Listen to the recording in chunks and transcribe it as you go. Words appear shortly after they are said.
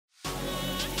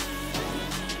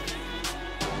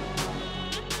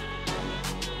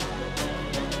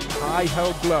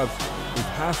high-held gloves is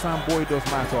Hasanboy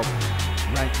Do'smatov,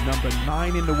 ranked number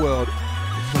 9 in the world,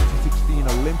 the 2016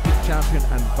 Olympic champion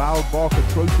and Val Barker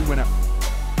Trophy winner.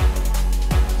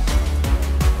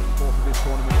 For this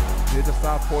tournament, here's a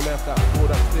southpaw left that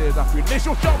scored upstairs after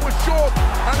initial shot was short,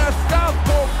 and a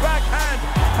southpaw backhand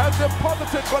has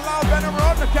deposited Bilal Benamer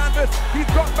on the canvas. He's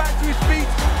got back to his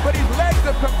feet, but his legs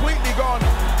have completely gone,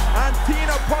 and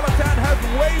Tino Politan has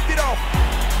waved it off.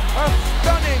 A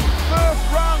stunning first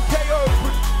round KO.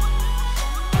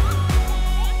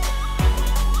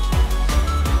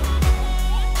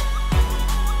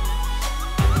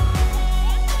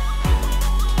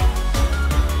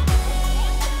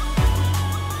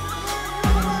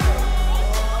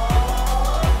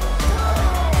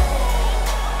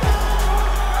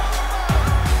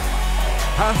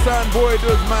 Hasanboy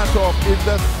Do'smatov is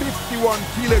the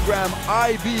 51-kilogram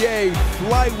IBA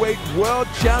flyweight world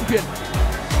champion,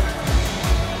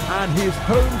 and his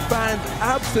home fans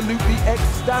absolutely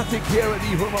ecstatic here at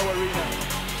the Humo Arena.